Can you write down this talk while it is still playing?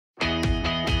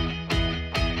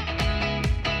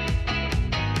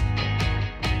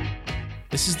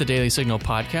This is the Daily Signal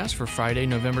podcast for Friday,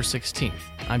 November 16th.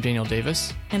 I'm Daniel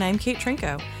Davis. And I'm Kate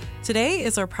Trinko. Today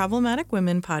is our Problematic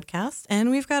Women podcast,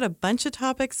 and we've got a bunch of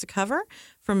topics to cover,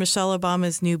 from Michelle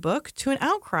Obama's new book to an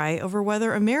outcry over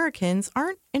whether Americans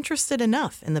aren't interested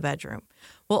enough in the bedroom.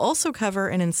 We'll also cover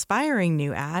an inspiring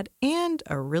new ad and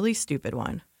a really stupid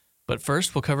one. But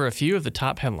first, we'll cover a few of the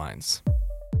top headlines.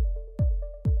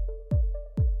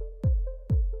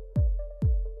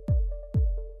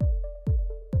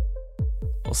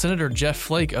 Well, Senator Jeff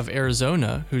Flake of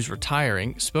Arizona, who's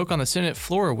retiring, spoke on the Senate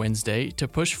floor Wednesday to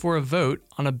push for a vote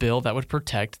on a bill that would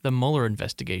protect the Mueller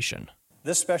investigation.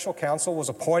 This special counsel was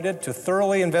appointed to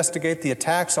thoroughly investigate the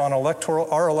attacks on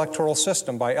our electoral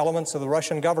system by elements of the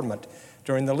Russian government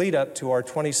during the lead-up to our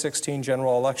 2016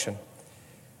 general election.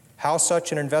 How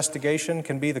such an investigation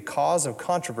can be the cause of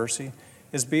controversy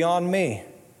is beyond me.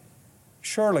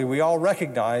 Surely we all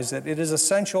recognize that it is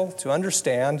essential to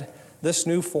understand this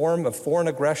new form of foreign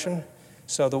aggression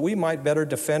so that we might better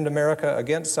defend America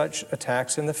against such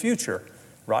attacks in the future,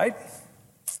 right?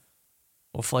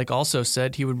 Well, Flake also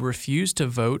said he would refuse to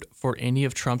vote for any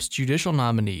of Trump's judicial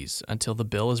nominees until the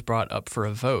bill is brought up for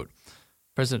a vote.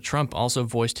 President Trump also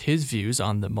voiced his views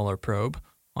on the Mueller probe.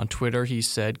 On Twitter, he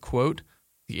said, quote,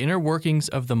 "The inner workings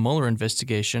of the Mueller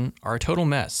investigation are a total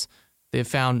mess. They have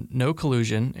found no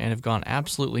collusion and have gone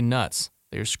absolutely nuts.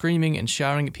 They are screaming and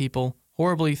shouting at people,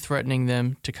 horribly threatening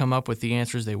them to come up with the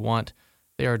answers they want.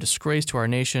 They are a disgrace to our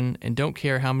nation and don't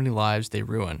care how many lives they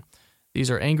ruin.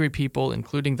 These are angry people,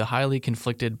 including the highly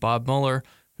conflicted Bob Mueller,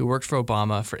 who worked for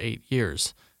Obama for 8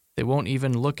 years. They won't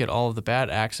even look at all of the bad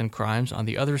acts and crimes on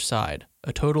the other side.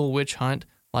 A total witch hunt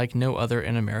like no other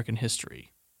in American history."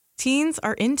 Teens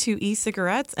are into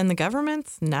e-cigarettes and the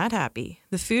government's not happy.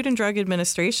 The Food and Drug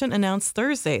Administration announced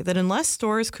Thursday that unless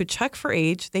stores could check for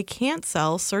age, they can't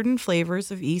sell certain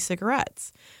flavors of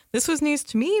e-cigarettes. This was news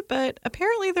to me, but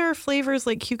apparently there are flavors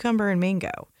like cucumber and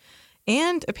mango.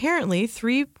 And apparently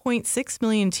 3.6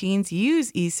 million teens use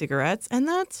e-cigarettes, and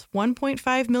that's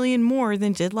 1.5 million more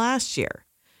than did last year.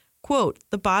 Quote,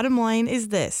 "The bottom line is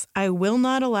this: I will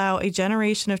not allow a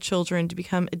generation of children to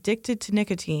become addicted to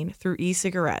nicotine through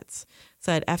e-cigarettes,"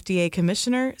 said FDA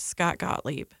Commissioner Scott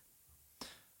Gottlieb.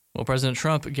 Well, President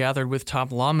Trump gathered with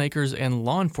top lawmakers and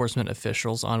law enforcement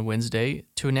officials on Wednesday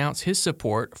to announce his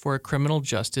support for a criminal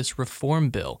justice reform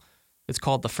bill. It's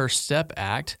called the First Step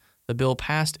Act. The bill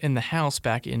passed in the House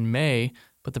back in May,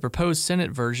 but the proposed Senate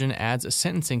version adds a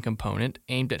sentencing component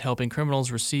aimed at helping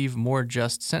criminals receive more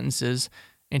just sentences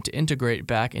and to integrate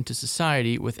back into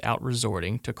society without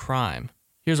resorting to crime.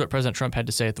 Here's what President Trump had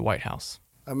to say at the White House.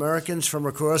 Americans from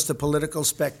across the political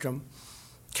spectrum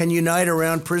can unite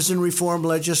around prison reform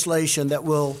legislation that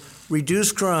will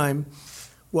reduce crime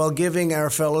while giving our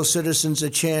fellow citizens a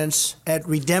chance at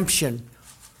redemption.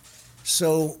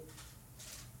 So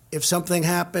if something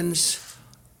happens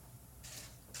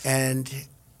and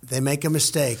they make a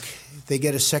mistake, they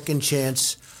get a second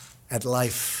chance at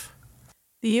life.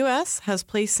 The U.S. has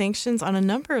placed sanctions on a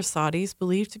number of Saudis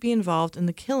believed to be involved in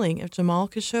the killing of Jamal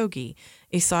Khashoggi,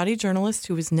 a Saudi journalist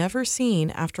who was never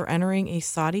seen after entering a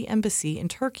Saudi embassy in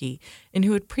Turkey and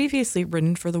who had previously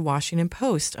written for The Washington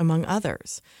Post, among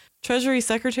others. Treasury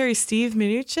Secretary Steve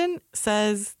Mnuchin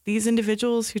says these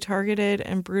individuals who targeted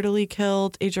and brutally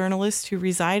killed a journalist who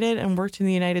resided and worked in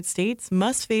the United States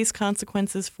must face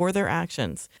consequences for their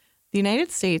actions. The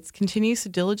United States continues to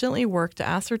diligently work to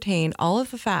ascertain all of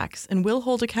the facts and will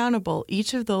hold accountable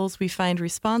each of those we find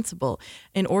responsible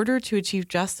in order to achieve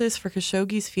justice for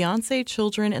Khashoggi's fiancée,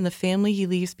 children, and the family he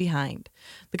leaves behind.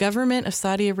 The government of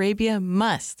Saudi Arabia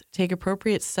must take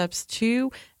appropriate steps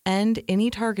to end any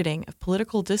targeting of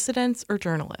political dissidents or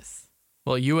journalists.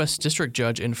 Well, a U.S. district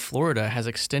judge in Florida has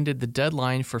extended the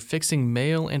deadline for fixing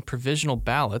mail and provisional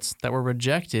ballots that were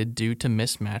rejected due to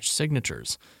mismatched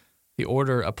signatures. The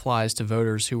order applies to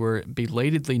voters who were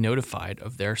belatedly notified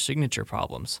of their signature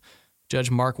problems. Judge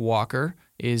Mark Walker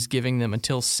is giving them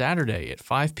until Saturday at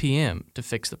 5 p.m. to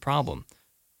fix the problem.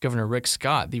 Governor Rick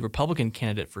Scott, the Republican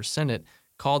candidate for Senate,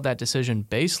 called that decision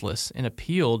baseless and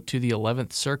appealed to the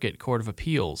 11th Circuit Court of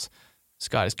Appeals.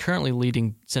 Scott is currently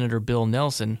leading Senator Bill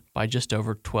Nelson by just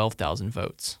over 12,000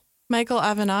 votes. Michael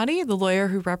Avenatti, the lawyer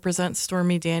who represents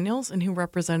Stormy Daniels and who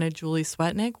represented Julie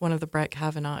Swetnick, one of the Brett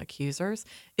Kavanaugh accusers,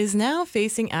 is now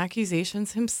facing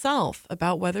accusations himself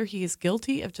about whether he is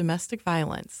guilty of domestic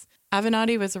violence.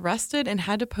 Avenatti was arrested and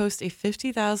had to post a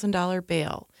 $50,000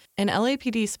 bail. An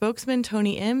LAPD spokesman,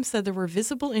 Tony Im, said there were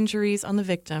visible injuries on the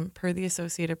victim, per the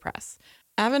Associated Press.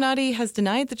 Avenatti has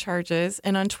denied the charges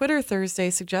and on Twitter Thursday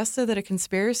suggested that a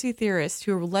conspiracy theorist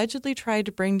who allegedly tried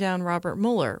to bring down Robert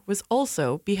Mueller was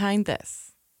also behind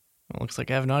this. Well, looks like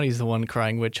Avenatti's the one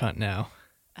crying witch hunt now.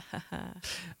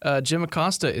 Jim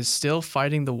Acosta is still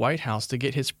fighting the White House to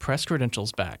get his press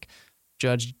credentials back.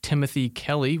 Judge Timothy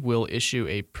Kelly will issue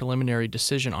a preliminary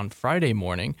decision on Friday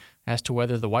morning as to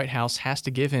whether the White House has to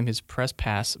give him his press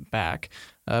pass back,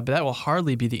 but that will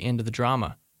hardly be the end of the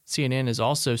drama. CNN is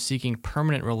also seeking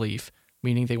permanent relief,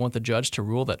 meaning they want the judge to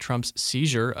rule that Trump's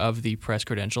seizure of the press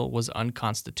credential was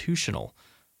unconstitutional.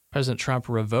 President Trump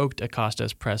revoked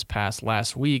Acosta's press pass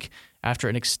last week after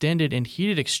an extended and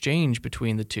heated exchange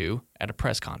between the two at a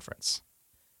press conference.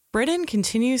 Britain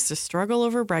continues to struggle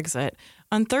over Brexit.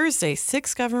 On Thursday,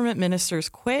 6 government ministers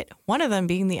quit, one of them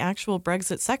being the actual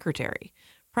Brexit secretary.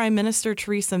 Prime Minister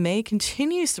Theresa May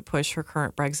continues to push her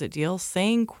current Brexit deal,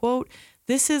 saying, quote,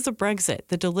 "This is a Brexit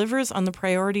that delivers on the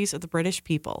priorities of the British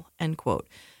people," end quote.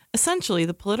 Essentially,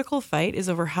 the political fight is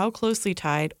over how closely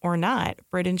tied or not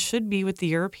Britain should be with the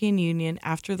European Union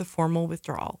after the formal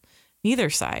withdrawal. Neither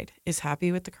side is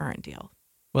happy with the current deal.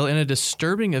 Well, in a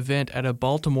disturbing event at a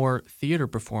Baltimore theater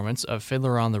performance of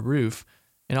Fiddler on the Roof,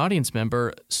 an audience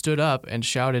member stood up and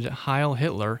shouted, "Heil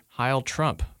Hitler, Heil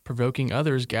Trump," provoking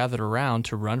others gathered around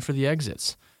to run for the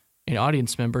exits. An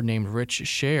audience member named Rich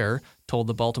Scher told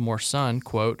the Baltimore Sun,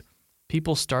 quote,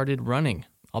 "People started running.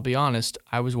 I'll be honest,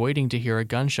 I was waiting to hear a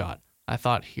gunshot. I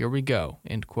thought, here we go,"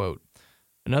 end quote.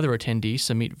 Another attendee,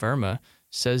 Samit Verma,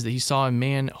 says that he saw a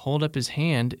man hold up his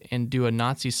hand and do a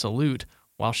Nazi salute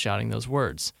while shouting those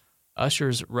words.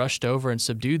 Ushers rushed over and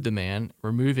subdued the man,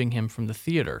 removing him from the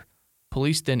theater.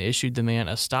 Police then issued the man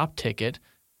a stop ticket,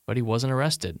 but he wasn't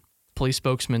arrested. Police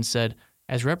spokesman said,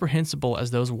 "As reprehensible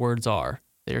as those words are,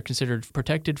 they are considered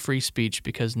protected free speech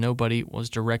because nobody was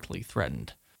directly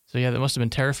threatened." So yeah, that must have been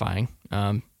terrifying.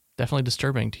 Definitely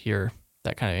disturbing to hear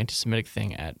that kind of anti-Semitic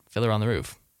thing at Fiddler on the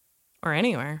Roof. Or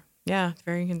anywhere. Yeah,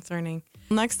 very concerning.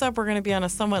 Next up, we're going to be on a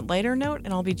somewhat lighter note,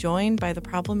 and I'll be joined by the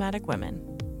problematic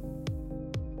women.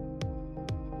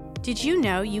 Did you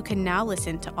know you can now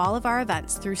listen to all of our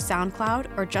events through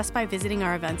SoundCloud or just by visiting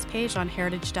our events page on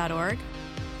heritage.org?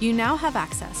 You now have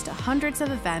access to hundreds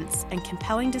of events and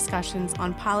compelling discussions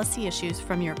on policy issues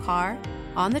from your car,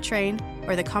 on the train,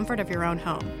 or the comfort of your own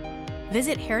home.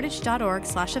 Visit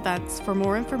heritage.org/events for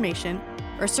more information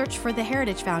or search for the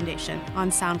Heritage Foundation on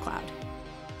SoundCloud.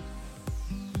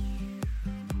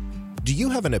 Do you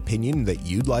have an opinion that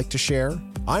you'd like to share?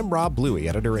 I'm Rob Bluey,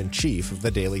 Editor-in-Chief of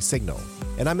the Daily Signal,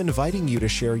 and I'm inviting you to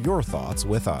share your thoughts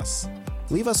with us.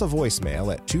 Leave us a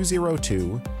voicemail at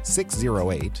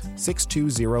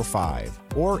 202-608-6205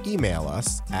 or email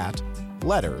us at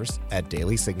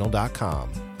letters@dailysignal.com.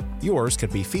 Yours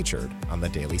could be featured on the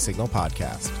Daily Signal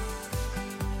podcast.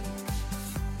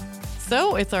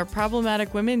 So it's our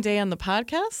Problematic Women Day on the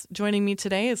podcast. Joining me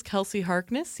today is Kelsey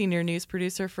Harkness, Senior News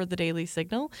Producer for the Daily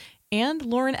Signal, and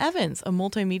Lauren Evans, a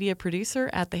multimedia producer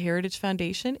at the Heritage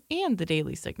Foundation and the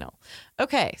Daily Signal.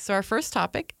 Okay, so our first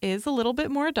topic is a little bit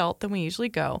more adult than we usually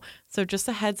go. So just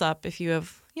a heads up if you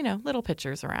have, little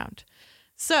pictures around.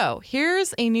 So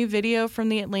here's a new video from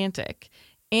The Atlantic,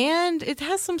 and it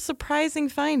has some surprising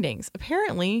findings.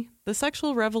 Apparently, the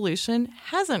sexual revolution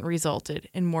hasn't resulted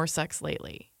in more sex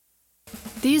lately.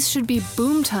 These should be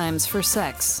boom times for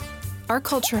sex. Our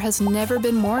culture has never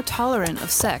been more tolerant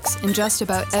of sex in just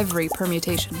about every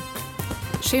permutation.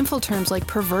 Shameful terms like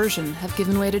perversion have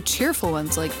given way to cheerful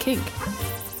ones like kink.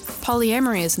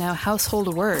 Polyamory is now a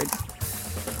household word.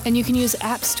 And you can use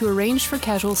apps to arrange for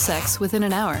casual sex within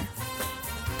an hour.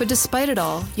 But despite it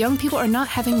all, young people are not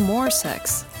having more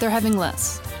sex, they're having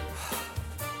less.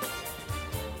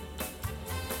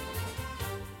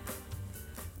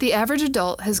 The average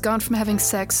adult has gone from having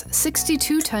sex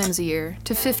 62 times a year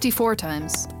to 54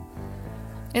 times.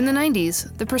 In the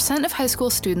 90s, the percent of high school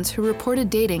students who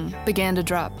reported dating began to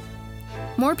drop.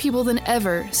 More people than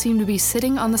ever seem to be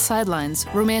sitting on the sidelines,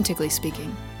 romantically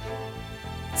speaking.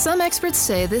 Some experts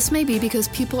say this may be because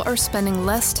people are spending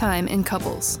less time in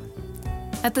couples.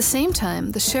 At the same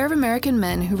time, the share of American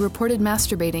men who reported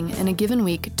masturbating in a given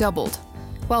week doubled,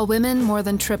 while women more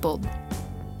than tripled.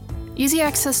 Easy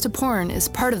access to porn is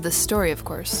part of this story, of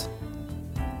course.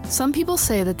 Some people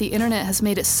say that the internet has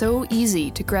made it so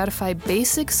easy to gratify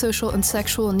basic social and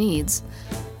sexual needs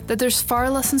that there's far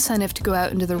less incentive to go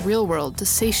out into the real world to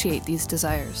satiate these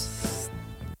desires.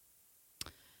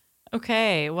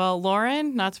 Okay, well,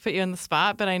 Lauren, not to put you on the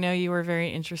spot, but I know you were very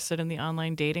interested in the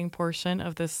online dating portion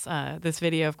of this. This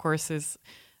video, of course, is,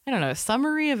 a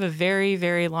summary of a very,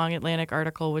 very long Atlantic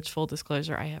article, which, full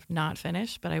disclosure, I have not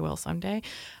finished, but I will someday.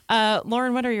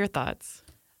 Lauren, what are your thoughts?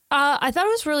 I thought it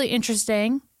was really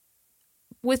interesting.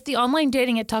 With the online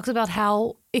dating, it talks about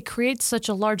how it creates such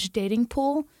a large dating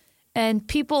pool, and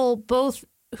people both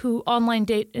who online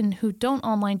date and who don't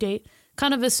online date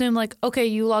kind of assume like, okay,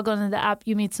 you log on to the app,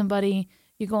 you meet somebody,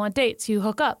 you go on dates, you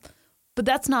hook up. But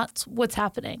that's not what's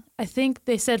happening. I think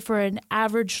they said for an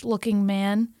average looking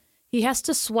man, he has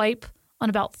to swipe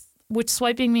on about, which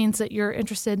swiping means that you're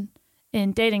interested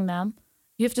in dating them.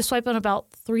 You have to swipe on about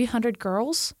 300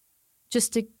 girls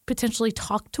just to potentially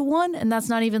talk to one. And that's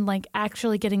not even like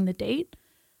actually getting the date.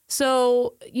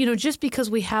 So, just because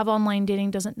we have online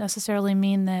dating doesn't necessarily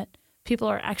mean that people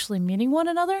are actually meeting one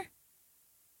another.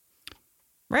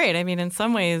 Right. I mean, in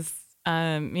some ways,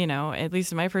 at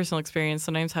least in my personal experience,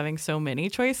 sometimes having so many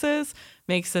choices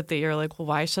makes it that you're like, well,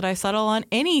 why should I settle on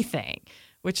anything?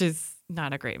 Which is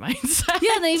not a great mindset.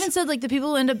 Yeah, and they even said like the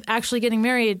people who end up actually getting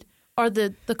married are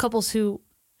the couples who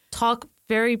talk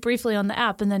very briefly on the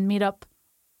app and then meet up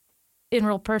in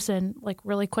real person like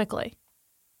really quickly.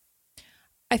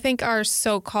 I think our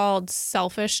so-called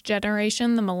selfish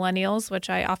generation, the millennials, which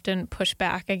I often push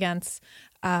back against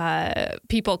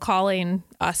people calling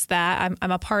us that.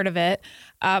 I'm a part of it.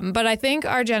 But I think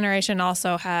our generation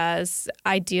also has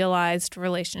idealized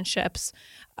relationships.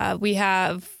 We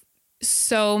have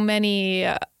so many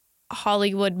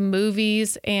Hollywood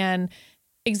movies and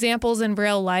examples in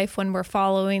real life when we're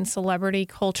following celebrity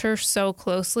culture so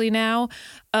closely now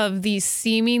of these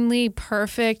seemingly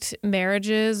perfect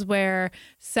marriages where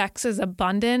sex is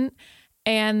abundant.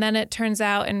 And then it turns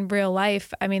out in real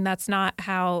life, I mean, that's not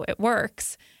how it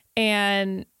works.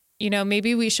 And,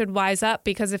 maybe we should wise up,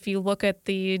 because if you look at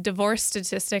the divorce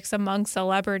statistics among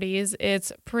celebrities,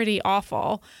 it's pretty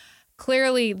awful.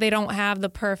 Clearly, they don't have the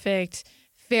perfect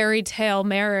fairy tale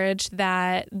marriage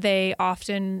that they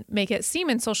often make it seem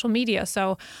in social media.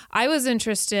 So I was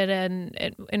interested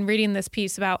in reading this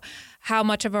piece about how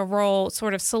much of a role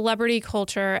sort of celebrity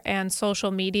culture and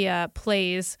social media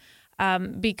plays,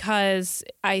 because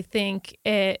I think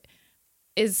it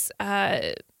is,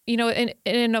 in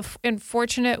an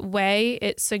unfortunate way,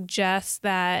 it suggests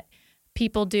that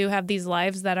people do have these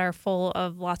lives that are full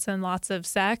of lots and lots of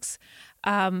sex.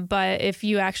 But if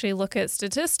you actually look at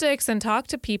statistics and talk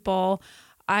to people,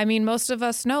 I mean, most of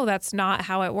us know that's not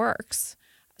how it works.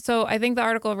 So I think the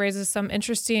article raises some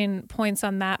interesting points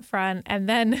on that front. And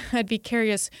then I'd be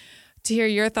curious to hear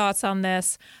your thoughts on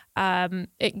this.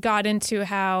 It got into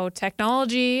how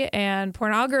technology and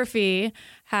pornography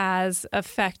has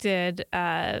affected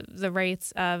the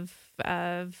rates of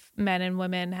men and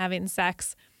women having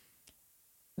sex.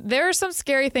 There are some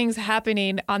scary things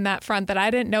happening on that front that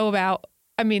I didn't know about.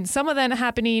 I mean, some of them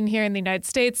happening here in the United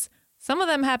States, some of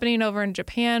them happening over in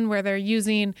Japan, where they're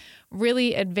using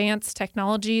really advanced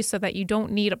technology so that you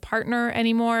don't need a partner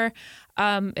anymore.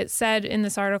 It said in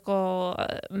this article,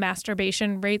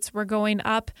 masturbation rates were going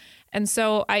up. And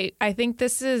so I think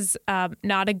this is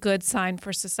not a good sign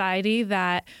for society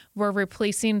that we're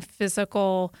replacing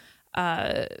physical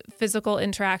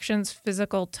interactions,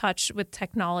 physical touch with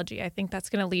technology. I think that's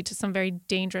going to lead to some very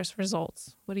dangerous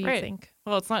results. What do you think?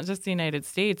 Well, it's not just the United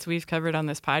States. We've covered on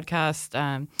this podcast.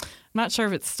 I'm not sure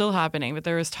if it's still happening, but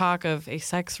there was talk of a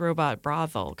sex robot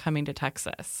brothel coming to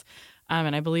Texas.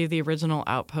 And I believe the original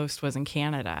outpost was in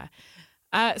Canada.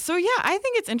 I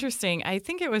think it's interesting. I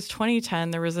think it was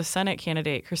 2010. There was a Senate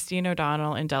candidate, Christine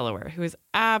O'Donnell in Delaware, who was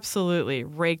absolutely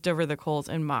raked over the coals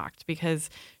and mocked because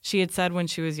she had said when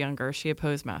she was younger she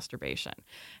opposed masturbation.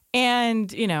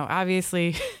 And,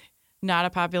 obviously not a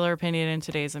popular opinion in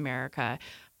today's America,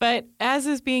 but as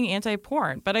is being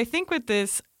anti-porn. But I think what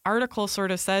this article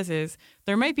sort of says is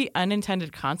there might be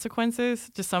unintended consequences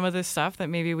to some of this stuff that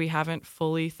maybe we haven't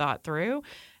fully thought through.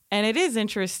 And it is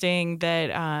interesting that,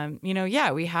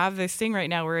 we have this thing right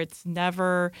now where it's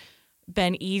never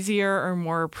been easier or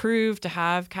more approved to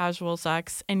have casual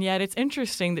sex. And yet it's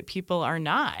interesting that people are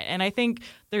not. And I think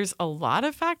there's a lot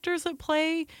of factors at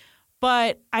play.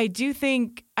 But I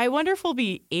wonder if we'll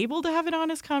be able to have an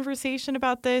honest conversation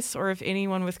about this, or if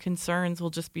anyone with concerns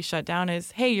will just be shut down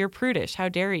as, hey, you're prudish. How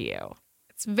dare you?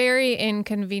 It's very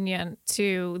inconvenient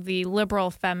to the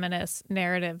liberal feminist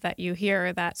narrative that you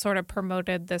hear that sort of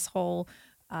promoted this whole,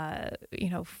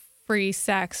 free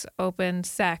sex, open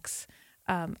sex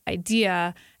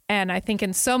idea. And I think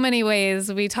in so many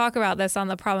ways, we talk about this on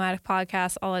the Problematic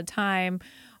Podcast all the time,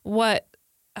 what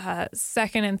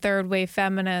second and third wave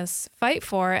feminists fight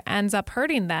for ends up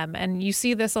hurting them. And you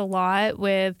see this a lot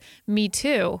with Me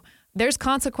Too. There's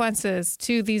consequences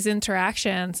to these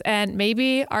interactions, and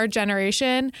maybe our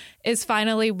generation is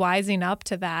finally wising up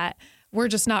to that. We're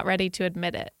just not ready to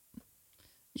admit it.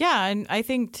 Yeah, and I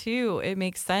think, too, it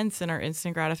makes sense in our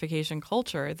instant gratification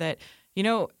culture that,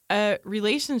 a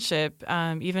relationship,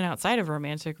 even outside of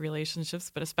romantic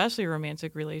relationships, but especially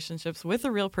romantic relationships with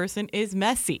a real person, is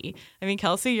messy. I mean,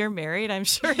 Kelsey, you're married. I'm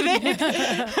sure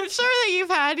that you've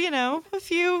had, a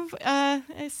few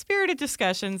spirited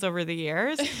discussions over the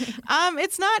years.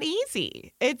 It's not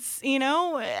easy. It's,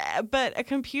 but a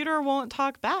computer won't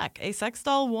talk back. A sex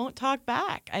doll won't talk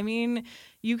back. I mean,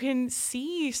 you can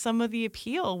see some of the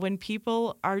appeal when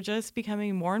people are just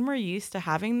becoming more and more used to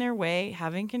having their way,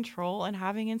 having control, and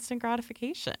having instant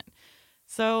gratification.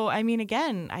 So, I mean,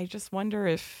 again, I just wonder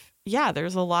if,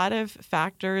 there's a lot of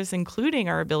factors, including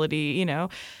our ability,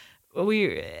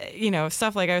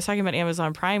 stuff like I was talking about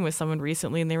Amazon Prime with someone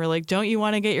recently, and they were like, don't you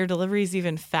want to get your deliveries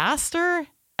even faster?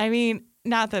 I mean,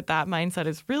 not that mindset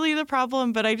is really the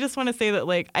problem, but I just want to say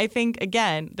that, I think,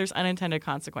 again, there's unintended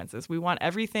consequences. We want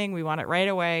everything. We want it right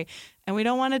away. And we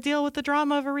don't want to deal with the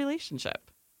drama of a relationship.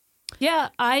 Yeah,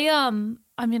 I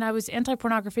was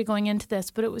anti-pornography going into this,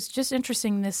 but it was just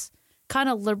interesting, this kind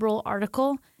of liberal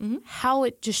article, how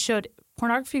it just showed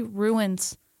pornography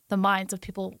ruins the minds of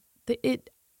people. It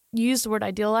used the word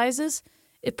idealizes.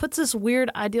 It puts this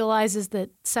weird idealizes that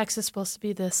sex is supposed to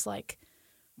be this,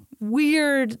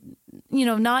 weird,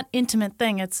 not intimate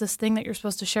thing. It's this thing that you're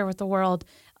supposed to share with the world.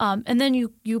 And then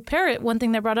you pair it. One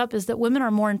thing they brought up is that women are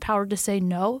more empowered to say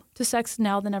no to sex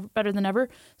now than ever, better than ever.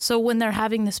 So when they're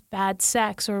having this bad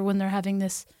sex or when they're having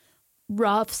this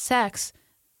rough sex,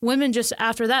 women just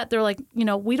after that, they're like,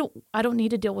 I don't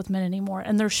need to deal with men anymore.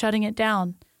 And they're shutting it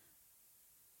down.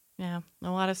 Yeah,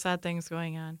 a lot of sad things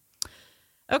going on.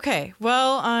 Okay,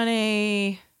 well,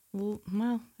 actually,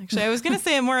 I was going to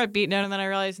say a more upbeat note, and then I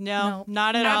realized, no,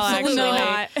 not at all, actually.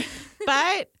 Not.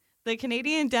 But the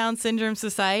Canadian Down Syndrome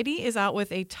Society is out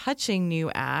with a touching new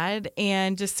ad.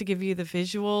 And just to give you the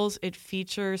visuals, it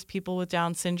features people with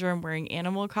Down syndrome wearing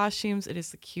animal costumes. It is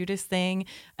the cutest thing.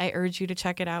 I urge you to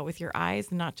check it out with your eyes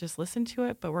and not just listen to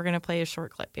it. But we're going to play a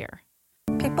short clip here.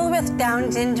 People with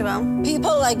Down syndrome,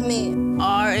 people like me,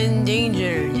 are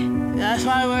endangered. That's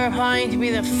why we're applying to be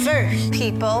the first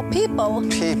people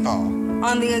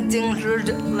on the endangered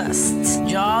list.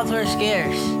 Jobs are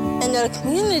scarce, and our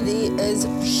community is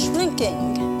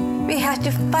shrinking. We have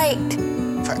to fight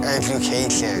for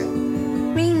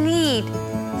education. We need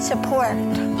support,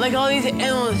 like all these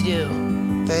animals do.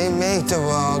 They make the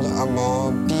world a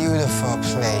more beautiful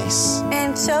place.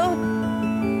 And so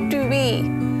do we.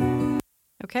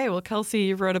 Okay, well, Kelsey,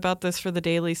 you wrote about this for the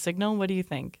Daily Signal. What do you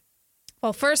think?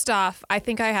 Well, first off, I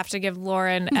think I have to give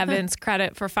Lauren Evans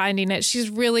credit for finding it. She's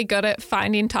really good at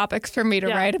finding topics for me to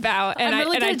write about. And I'm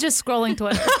really good at just scrolling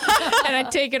Twitter. And I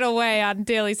take it away on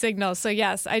Daily Signal. So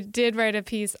yes, I did write a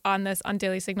piece on this on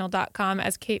dailysignal.com.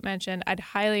 As Kate mentioned, I'd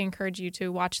highly encourage you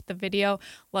to watch the video.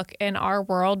 Look, in our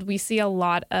world, we see a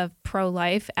lot of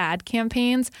pro-life ad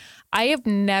campaigns. I have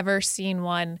never seen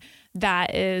one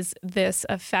that is this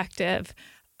effective.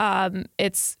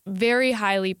 It's very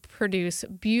highly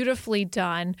produced, beautifully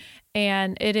done,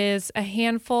 and it is a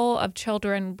handful of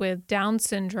children with Down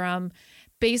syndrome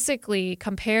basically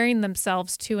comparing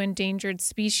themselves to endangered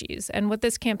species. And what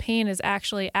this campaign is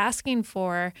actually asking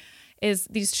for is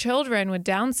these children with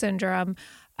Down syndrome,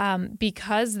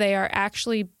 because they are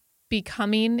actually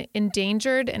becoming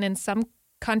endangered and in some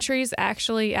countries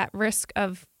actually at risk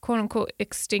of quote unquote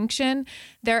extinction,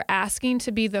 they're asking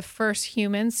to be the first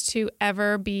humans to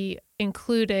ever be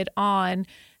included on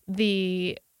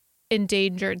the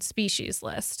endangered species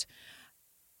list.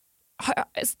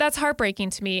 That's heartbreaking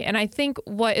to me. And I think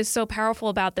what is so powerful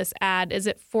about this ad is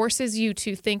it forces you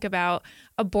to think about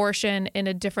abortion in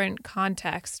a different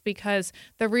context, because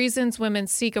the reasons women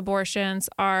seek abortions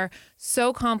are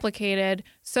so complicated,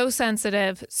 so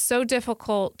sensitive, so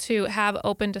difficult to have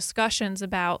open discussions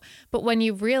about. But when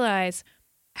you realize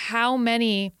how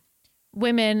many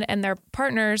women and their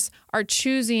partners are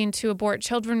choosing to abort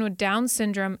children with Down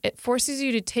syndrome, it forces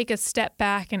you to take a step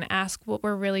back and ask what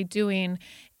we're really doing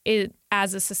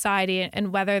as a society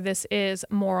and whether this is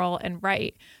moral and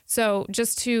right. So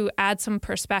just to add some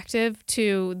perspective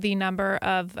to the number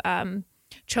of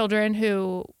children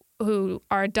who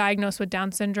are diagnosed with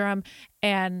Down syndrome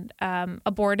and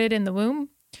aborted in the womb.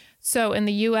 So in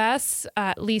the U.S.,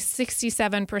 at least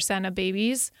 67% of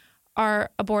babies are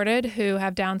aborted who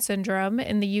have Down syndrome.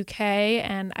 In the UK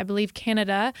and I believe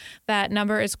Canada, that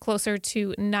number is closer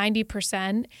to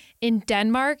 90%. In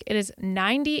Denmark, it is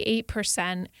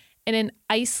 98%. And in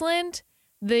Iceland,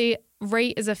 the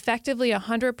rate is effectively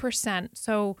 100%.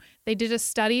 So they did a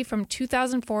study from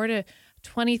 2004 to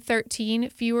 2013.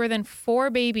 Fewer than 4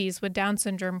 babies with Down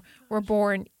syndrome were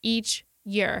born each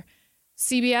year.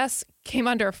 CBS came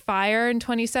under fire in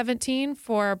 2017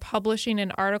 for publishing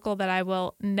an article that I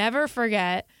will never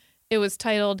forget. It was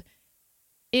titled,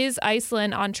 "Is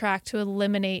Iceland on Track to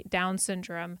Eliminate Down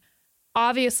Syndrome?"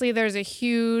 Obviously, there's a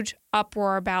huge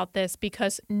uproar about this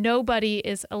because nobody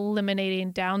is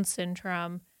eliminating Down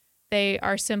syndrome. They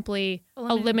are simply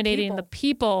eliminating the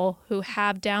people who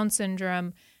have Down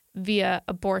syndrome via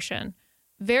abortion.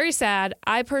 Very sad.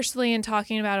 I personally, in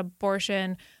talking about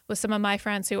abortion with some of my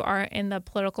friends who aren't in the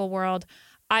political world,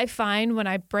 I find when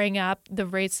I bring up the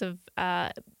rates of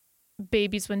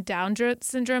babies with Down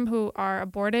syndrome who are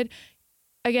aborted,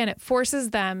 again, it forces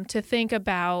them to think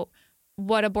about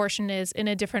what abortion is in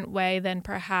a different way than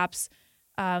perhaps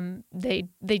they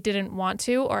didn't want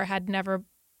to or had never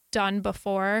done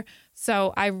before.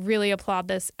 So I really applaud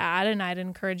this ad, and I'd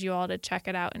encourage you all to check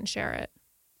it out and share it.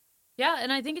 Yeah,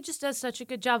 and I think it just does such a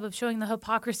good job of showing the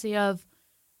hypocrisy of,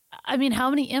 I mean, how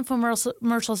many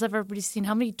infomercials have everybody seen?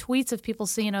 How many tweets have people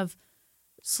seen of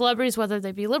celebrities, whether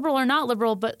they be liberal or not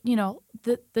liberal, but, you know,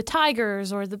 the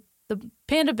tigers or the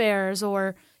panda bears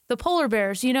or the polar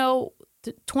bears,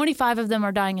 25 of them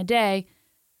are dying a day.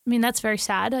 I mean, that's very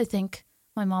sad. I think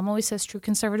my mom always says true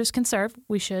conservatives conserve.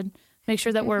 We should make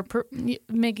sure that we're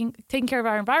taking care of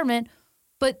our environment.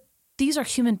 But these are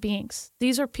human beings.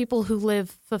 These are people who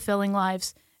live fulfilling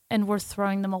lives, and we're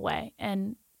throwing them away.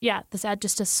 And yeah, this ad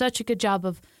just does such a good job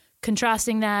of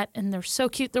contrasting that. And they're so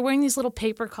cute. They're wearing these little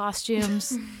paper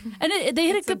costumes. And they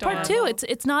hit a good part too.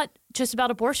 It's not just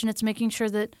about abortion. It's making sure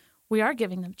that we are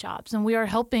giving them jobs and we are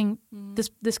helping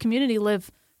this community live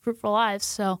fruitful lives.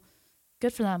 So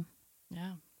good for them.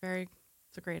 Yeah,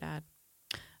 it's a great ad.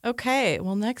 Okay,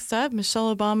 well, next up,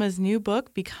 Michelle Obama's new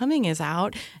book, Becoming, is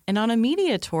out. And on a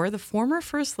media tour, the former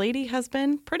First Lady has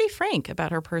been pretty frank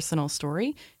about her personal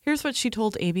story. Here's what she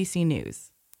told ABC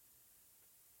News.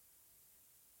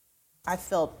 I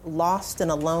felt lost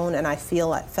and alone, and I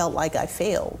felt like I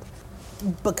failed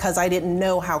because I didn't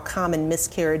know how common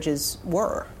miscarriages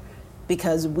were,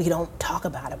 because we don't talk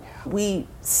about them. We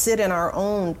sit in our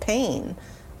own pain,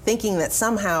 thinking that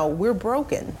somehow we're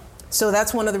broken. So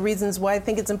that's one of the reasons why I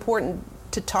think it's important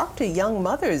to talk to young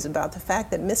mothers about the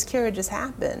fact that miscarriages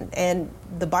happen and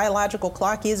the biological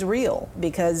clock is real,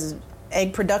 because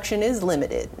egg production is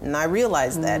limited. And I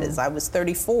realized that as I was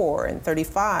 34 and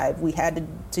 35, we had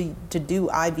to do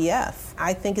IVF.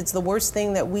 I think it's the worst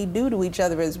thing that we do to each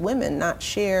other as women, not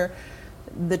share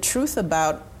the truth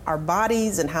about our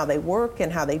bodies and how they work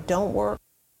and how they don't work.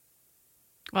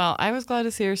 Well, I was glad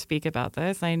to see her speak about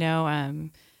this. I know,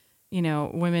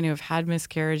 women who have had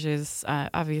miscarriages,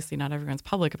 obviously not everyone's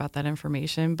public about that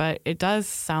information, but it does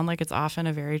sound like it's often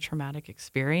a very traumatic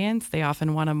experience. They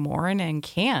often want to mourn and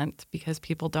can't because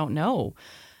people don't know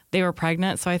they were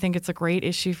pregnant. So I think it's a great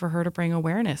issue for her to bring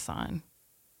awareness on.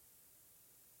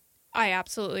 I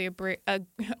absolutely agree.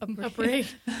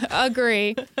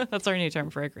 Agree. That's our new term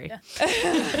for agree.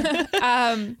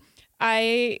 Yeah.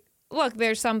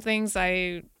 There's some things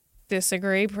I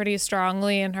disagree pretty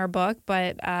strongly in her book,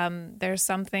 but there's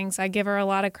some things I give her a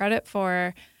lot of credit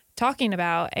for talking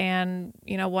about. And,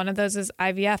 one of those is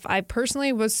IVF. I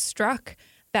personally was struck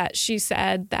that she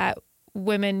said that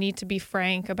women need to be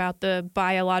frank about the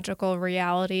biological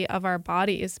reality of our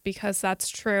bodies, because that's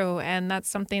true. And that's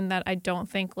something that I don't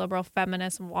think liberal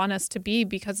feminists want us to be,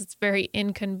 because it's very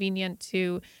inconvenient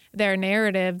to their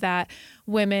narrative that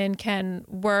women can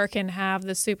work and have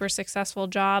the super successful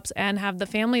jobs and have the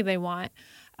family they want.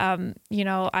 I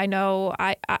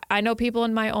know people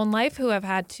in my own life who have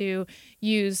had to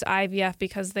use IVF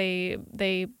because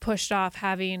they pushed off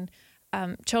having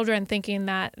children, thinking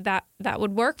that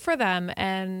would work for them,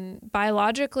 and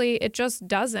biologically it just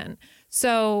doesn't.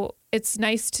 So it's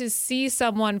nice to see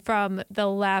someone from the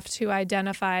left who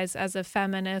identifies as a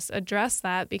feminist address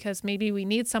that, because maybe we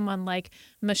need someone like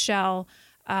Michelle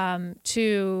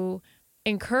to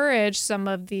encourage some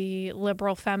of the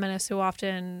liberal feminists who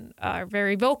often are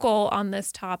very vocal on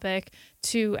this topic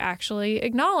to actually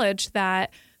acknowledge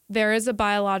that there is a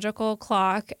biological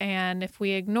clock, and if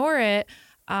we ignore it,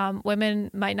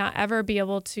 women might not ever be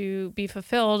able to be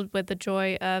fulfilled with the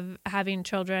joy of having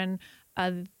children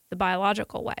the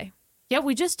biological way. Yeah,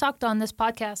 we just talked on this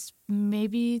podcast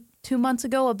maybe 2 months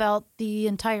ago about the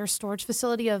entire storage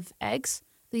facility of eggs.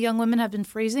 The young women have been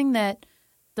freezing that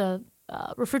the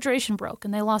refrigeration broke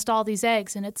and they lost all these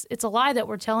eggs. And it's a lie that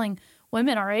we're telling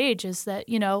women our age, is that,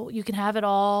 you can have it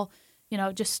all,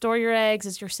 just store your eggs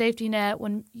as your safety net,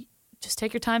 when just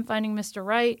take your time finding Mr.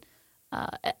 Right.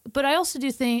 But I also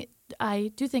do think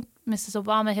Mrs.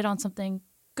 Obama hit on something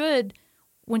good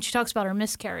when she talks about her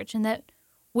miscarriage, and that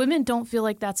women don't feel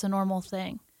like that's a normal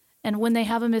thing. And when they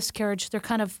have a miscarriage, they're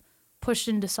kind of pushed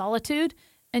into solitude.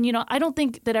 And, I don't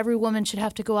think that every woman should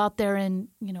have to go out there and,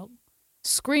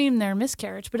 scream their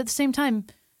miscarriage. But at the same time,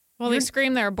 Well, they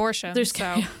scream their abortion.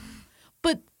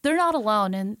 But they're not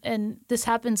alone, and this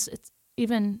happens. It's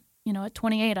even at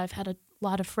 28, I've had a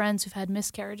lot of friends who've had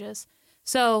miscarriages.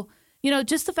 So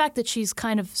just the fact that she's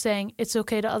kind of saying it's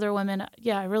okay to other women,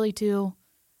 I really do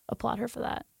applaud her for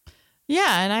that.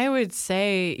 Yeah, and I would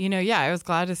say, I was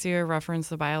glad to see her reference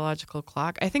the biological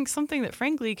clock. I think something that,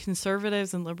 frankly,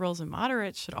 conservatives and liberals and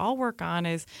moderates should all work on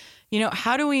is,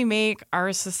 how do we make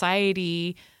our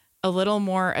society a little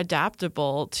more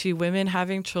adaptable to women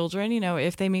having children,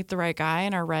 if they meet the right guy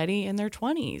and are ready in their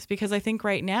 20s? Because I think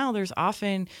right now there's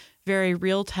often very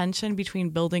real tension between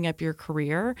building up your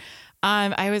career.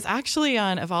 I was actually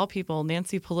on, of all people,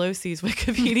 Nancy Pelosi's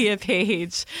Wikipedia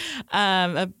page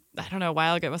I don't know, a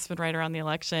while ago. It must have been right around the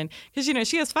election because,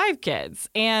 she has 5 kids.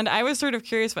 And I was sort of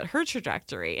curious about her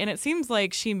trajectory. And it seems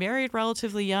like she married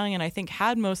relatively young and I think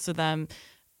had most of them,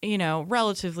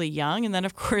 relatively young. And then,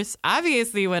 of course,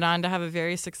 obviously went on to have a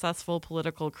very successful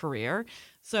political career.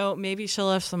 So maybe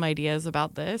she'll have some ideas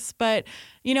about this. But,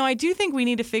 I do think we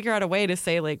need to figure out a way to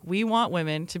say, we want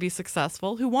women to be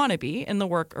successful who want to be in the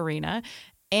work arena.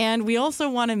 And we also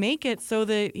want to make it so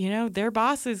that, their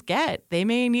bosses they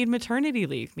may need maternity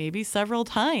leave, maybe several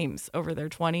times over their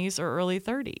 20s or early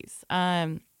 30s.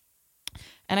 And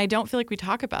I don't feel like we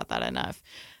talk about that enough.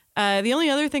 The only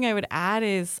other thing I would add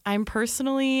is I'm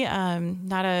personally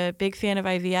not a big fan of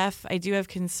IVF. I do have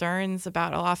concerns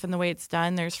about often the way it's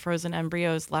done. There's frozen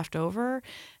embryos left over.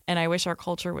 And I wish our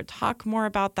culture would talk more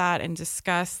about that and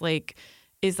discuss,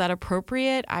 is that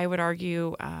appropriate? I would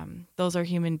argue those are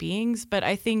human beings. But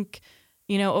I think,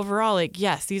 overall,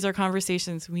 yes, these are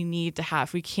conversations we need to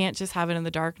have. We can't just have it in the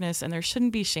darkness, and there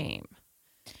shouldn't be shame.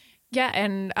 Yeah.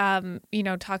 And,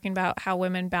 talking about how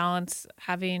women balance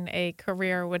having a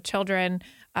career with children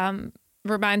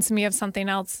reminds me of something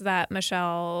else that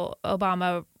Michelle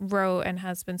Obama wrote and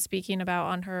has been speaking about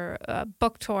on her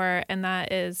book tour. And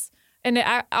that is, and it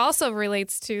also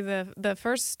relates to the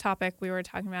first topic we were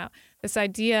talking about, this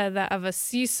idea of a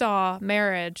seesaw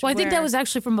marriage. Well, I think that was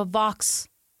actually from a Vox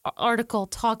article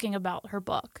talking about her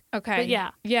book. Okay. But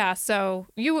yeah. Yeah. So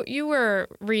you were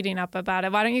reading up about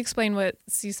it. Why don't you explain what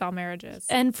seesaw marriage is?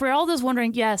 And for all those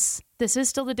wondering, yes, this is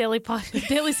still the Daily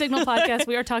Signal podcast.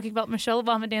 We are talking about Michelle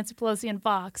Obama, Nancy Pelosi, and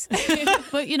Vox.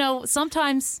 But,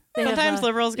 sometimes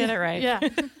liberals get it right. Yeah.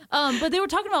 But they were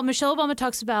talking about, Michelle Obama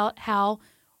talks about how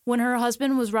when her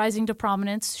husband was rising to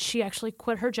prominence, she actually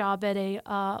quit her job at a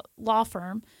law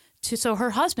firm so her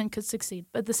husband could succeed.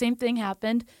 But the same thing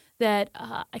happened that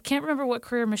I can't remember what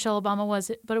career Michelle Obama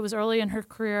was, but it was early in her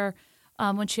career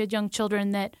when she had young children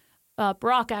that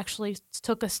Barack actually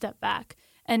took a step back.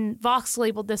 And Vox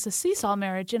labeled this a seesaw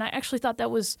marriage. And I actually thought that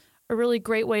was a really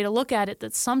great way to look at it,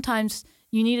 that sometimes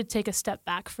you need to take a step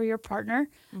back for your partner,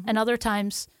 and other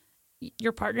times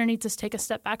your partner needs to take a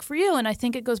step back for you. And I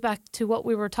think it goes back to what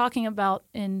we were talking about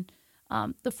in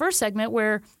the first segment,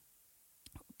 where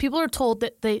people are told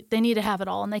that they need to have it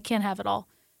all and they can't have it all.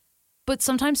 But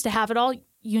sometimes to have it all,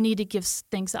 you need to give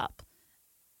things up.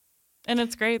 And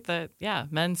it's great that,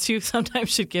 men too sometimes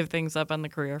should give things up on the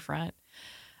career front.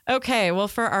 Okay, well,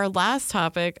 for our last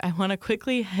topic, I want to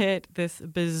quickly hit this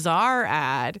bizarre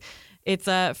ad. It's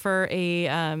for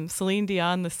a Celine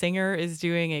Dion, the singer, is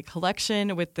doing a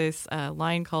collection with this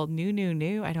line called New, New,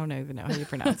 New. I don't even know how you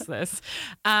pronounce this.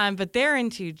 But they're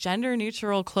into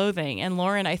gender-neutral clothing. And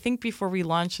Lauren, I think before we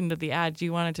launch into the ad, do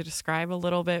you want to describe a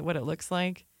little bit what it looks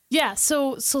like? Yeah,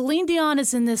 so Celine Dion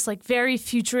is in this very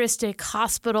futuristic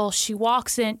hospital. She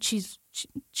walks in. She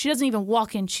doesn't even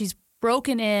walk in. She's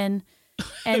broken in.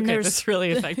 And okay, that's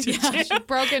really effective. She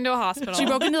broke into a hospital. She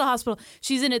broke into the hospital.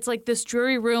 She's in, it's this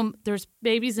dreary room. There's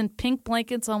babies in pink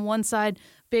blankets on one side,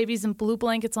 babies in blue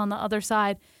blankets on the other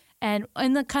side. And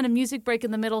in the kind of music break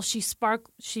in the middle,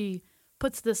 she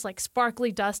puts this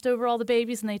sparkly dust over all the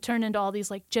babies, and they turn into all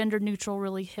these gender neutral,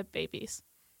 really hip babies.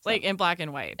 In black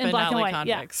and white, but not like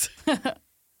convicts. Yeah.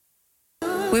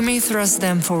 We may thrust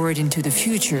them forward into the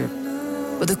future,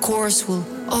 but the course will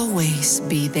always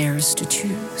be theirs to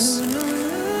choose.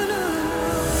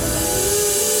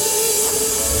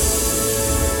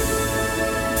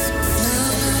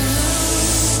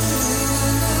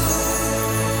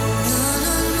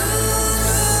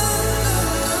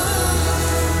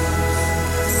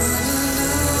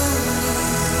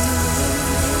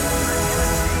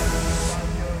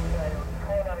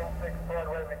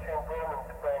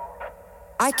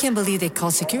 I can't believe they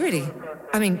called security.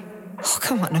 I mean, oh,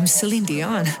 come on, I'm Celine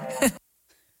Dion.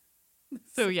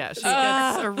 So, yeah, she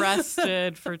gets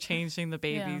arrested for changing the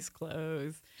baby's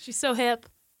clothes. She's so hip.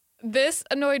 This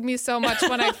annoyed me so much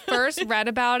when I first read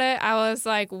about it. I was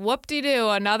like, whoop-de-doo,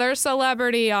 another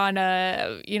celebrity on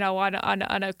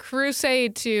a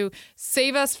crusade to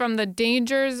save us from the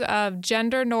dangers of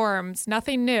gender norms.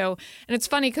 Nothing new. And it's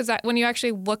funny because when you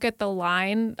actually look at the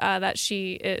line that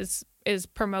she is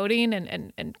promoting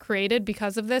and created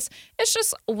because of this, it's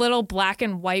just little black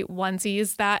and white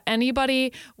onesies that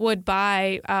anybody would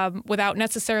buy without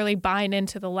necessarily buying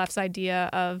into the left's idea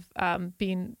of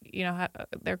being,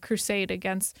 their crusade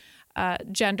against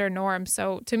gender norms.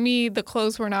 So to me, the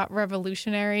clothes were not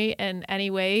revolutionary in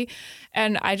any way.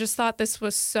 And I just thought this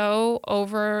was so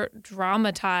over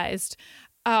dramatized.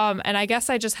 And I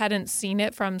guess I just hadn't seen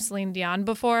it from Celine Dion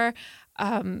before.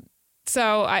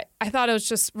 So I thought it was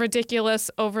just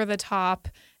ridiculous, over the top,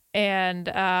 and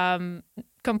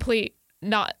complete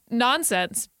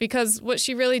nonsense, because what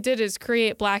she really did is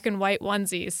create black and white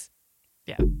onesies.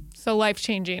 Yeah. So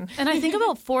life-changing. And I think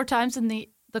about 4 times in the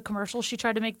commercial, she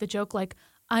tried to make the joke like,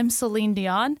 I'm Celine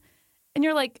Dion. And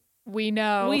you're like, we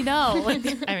know. Like,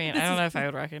 I mean, I don't know if I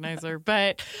would recognize her,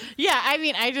 but yeah, I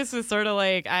mean, I just was sort of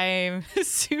like, I'm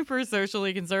super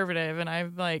socially conservative, and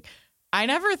I'm like, I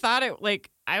never thought it, like,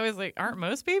 I was like, aren't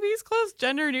most babies' clothes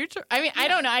gender neutral? I mean, I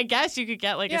don't know. I guess you could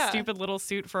get like a stupid little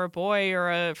suit for a boy or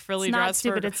a frilly it's dress. Not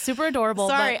stupid. It's super adorable.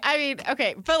 Sorry. I mean,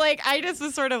 okay. But like, I just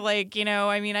was sort of like,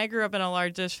 I mean, I grew up in a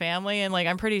large-ish family, and like,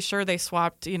 I'm pretty sure they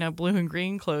swapped, blue and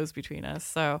green clothes between us.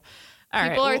 So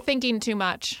People are thinking too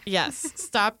much. Yes.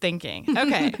 Stop thinking.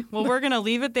 Okay. Well, we're going to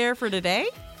leave it there for today.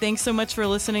 Thanks so much for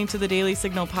listening to the Daily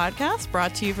Signal podcast,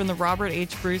 brought to you from the Robert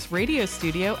H. Bruce radio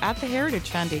studio at the Heritage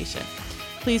Foundation.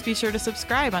 Please be sure to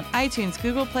subscribe on iTunes,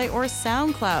 Google Play, or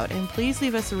SoundCloud, and please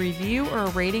leave us a review or a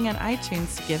rating on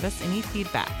iTunes to give us any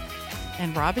feedback.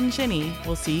 And Rob and Ginny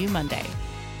will see you Monday.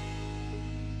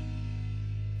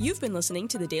 You've been listening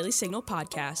to the Daily Signal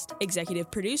podcast,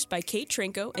 executive produced by Kate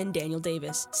Trinko and Daniel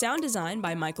Davis, sound designed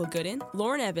by Michael Gooden,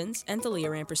 Lauren Evans, and Thalia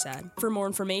Rampersad. For more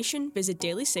information, visit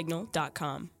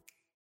dailysignal.com.